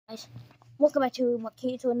Guys, welcome back to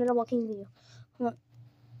another walking video. Y'all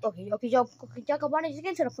go on, just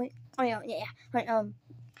get to the point. Oh yeah. Right,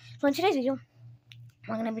 so in today's video,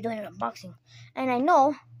 I'm gonna be doing an unboxing, and I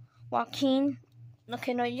know Joaquin.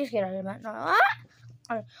 Okay, no, you just get out of here, man. No,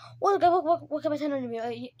 Alright, welcome back to another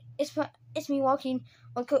video. It's me, Joaquin.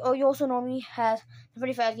 Oh, you also know me as the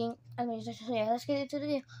Pretty Fat King. So yeah, let's get into the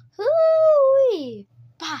video. Hoo-wee!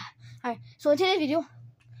 Alright, so in today's video,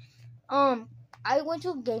 I went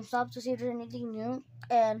to GameStop to see if there's anything new,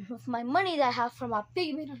 and with my money that I have from my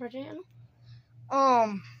piggy bank project,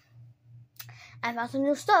 I found some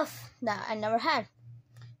new stuff that I never had.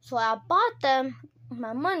 So I bought them with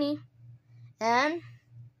my money, and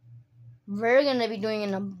we're gonna be doing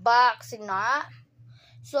an unboxing now.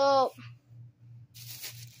 So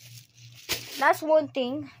that's one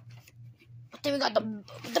thing. But then we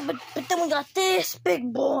got this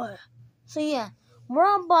big boy. So yeah, we're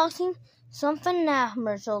unboxing some FNAF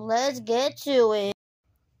merch, so let's get to it.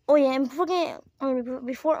 Oh yeah, and before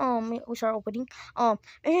we start opening, make sure to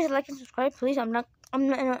like and subscribe, please. I'm not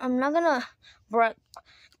gonna brag.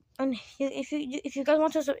 And if you guys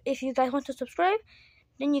want to subscribe,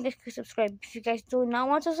 then you guys can subscribe. If you guys do not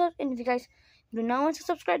want to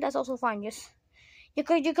subscribe, that's also fine. Just you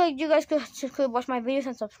guys could watch my videos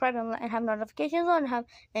and subscribe and have notifications on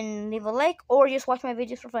and leave a like, or just watch my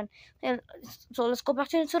videos for fun. And so let's go back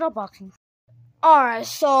to the unboxing. Alright,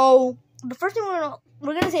 so the first thing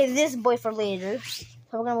we're gonna save this boy for later. So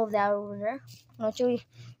we're gonna move that over there. I'm gonna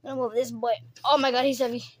move this boy. Oh my god, he's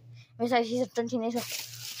heavy. Besides, he's a 13 days. So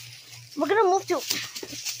we're gonna move to.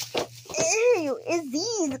 Ew, is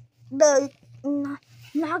these the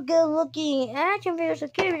not good looking action figures?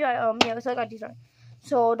 Security? Yeah, so I got these right.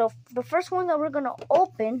 So the first one that we're gonna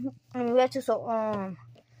open, we have to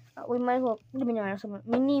we might as well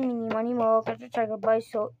mini money mo, catch a tiger bite.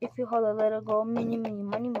 So if you hold a let it go, mini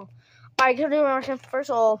money mo. Alright, get the Russian first,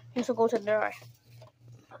 so this will go to there.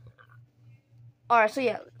 Alright, so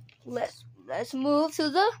yeah, let's move to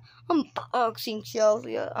the unboxing shelf.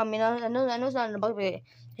 Yeah, I know it's not an unboxing, but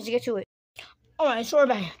let's get to it. Alright, so we're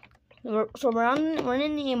back. So we're in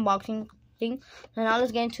the unboxing thing. So now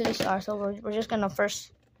let's get into this. So we're just gonna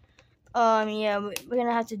first yeah, we're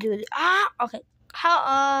gonna have to do it. Okay.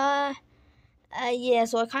 Yeah,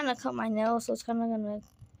 so I kind of cut my nail, so it's kind of gonna.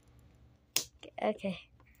 Okay,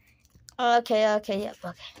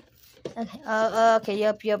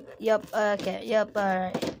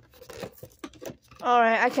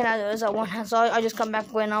 alright, I cannot do this at one hand, so I just come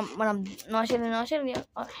back when I'm not shitting, yeah.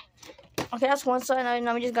 Okay, that's one side,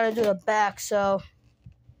 now we just gotta do the back, so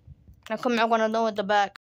I'll come back when I'm done with the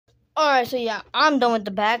back. Alright, so yeah, I'm done with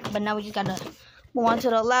the back, but now we just gotta move on to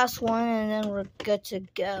the last one, and then we're good to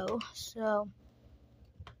go. So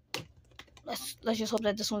let's just hope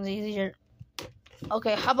that this one's easier.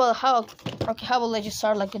 Okay, how about let's just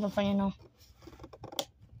start like in the front, you know.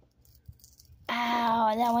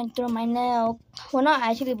 Ow, that went through my nail. Well, not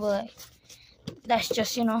actually, but like, that's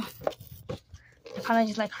just, you know, it kind of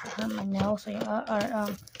just like hurt my nail. So yeah,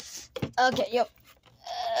 okay, yep,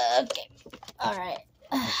 okay,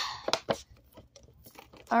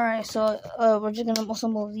 alright, so we're just gonna also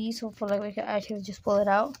move these so for like we can actually just pull it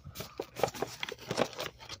out.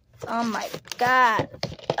 Oh my god.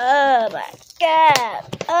 Oh my god.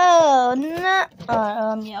 Oh no.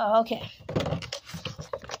 Yeah, okay.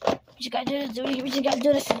 We just gotta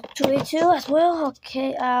do this to it too as well.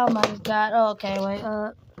 Okay. Oh my god. Okay, wait.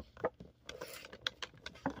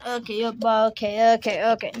 Okay, yep,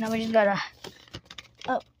 okay. Now we just gotta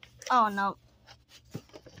oh no.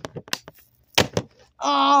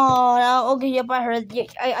 Oh no, okay, yep, I heard. Yeah,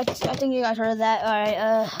 I think you guys heard that. Alright,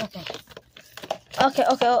 okay. I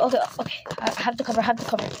have to cover.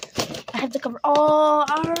 Oh,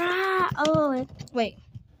 alright. Oh, wait.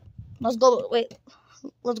 Let's go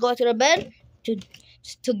to the bed to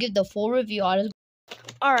give the full review on it.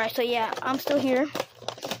 Alright, so yeah, I'm still here.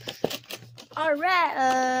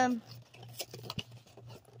 Alright,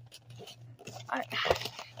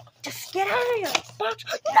 just get out of your box.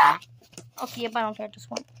 Nah. Okay, yep, I don't care at this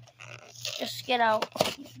one. Just get out.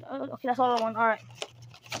 Okay, that's all I want. Alright.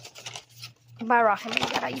 Bye, Rock. You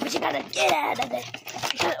gotta get out of there.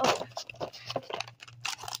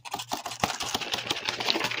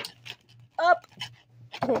 Up.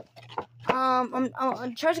 Okay.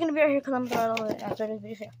 I'm charge gonna be right here because I'm gonna throw it after this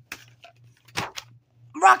video.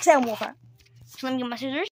 Roxanne Wolfhard. So let me get my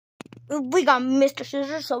scissors. We got Mr.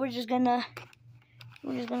 Scissors, so we're just gonna,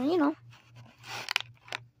 you know.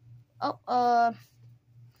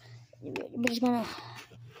 We're just gonna.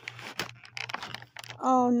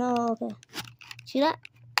 Oh no. Okay. See that?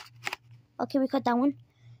 Okay, we cut that one.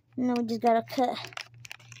 Now we just gotta cut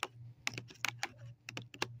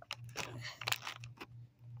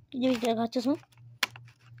You got this one.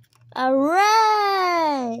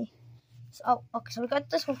 Alright. So, okay, so we got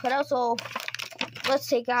this one cut out. So let's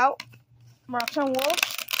take out Roxanne Wolf.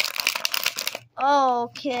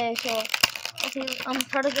 Okay, so I'm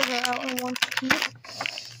trying to get her out in one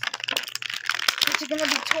piece. Which is gonna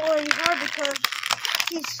be totally hard because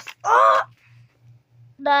she's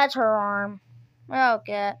that's her arm.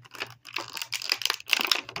 Okay.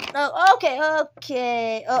 Oh,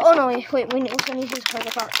 okay. Oh no, wait. We need to use her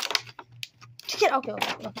apart.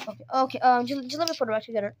 Okay. Just let me put it back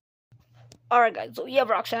together. Alright, guys. So we have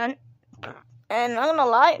Roxanne, and I'm gonna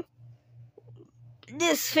lie.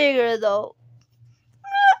 This figure though.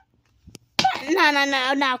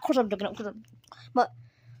 No. Of course I'm joking. But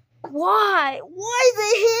why? Why the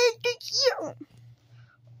heck here?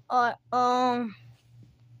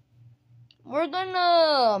 We're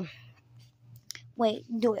gonna wait.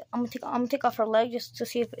 Do it. I'm gonna take off her leg just to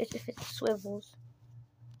see if it swivels.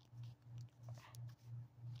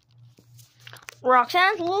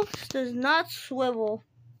 Roxanne's wolf does not swivel.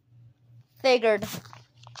 Figured.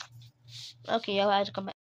 Okay, I have to come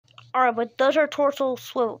back. Alright, but does her torso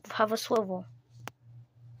have a swivel?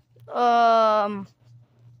 I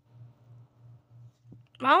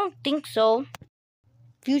don't think so.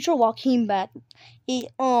 Future Joaquin back.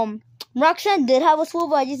 Roxanne did have a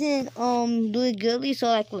swivel. I just didn't do it goodly. So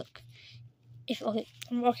like, look, we're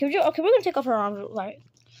gonna take off her arms, right?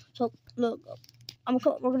 So look,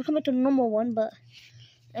 we're gonna come into the normal one, but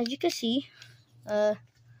as you can see, as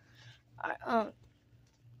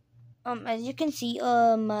you can see,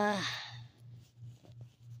 her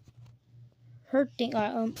thing,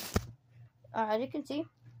 as you can see,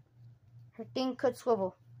 her thing could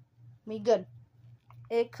swivel. Good.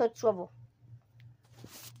 It could swivel.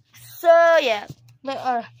 So yeah,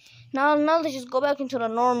 now let's just go back into the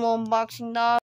normal unboxing, dog.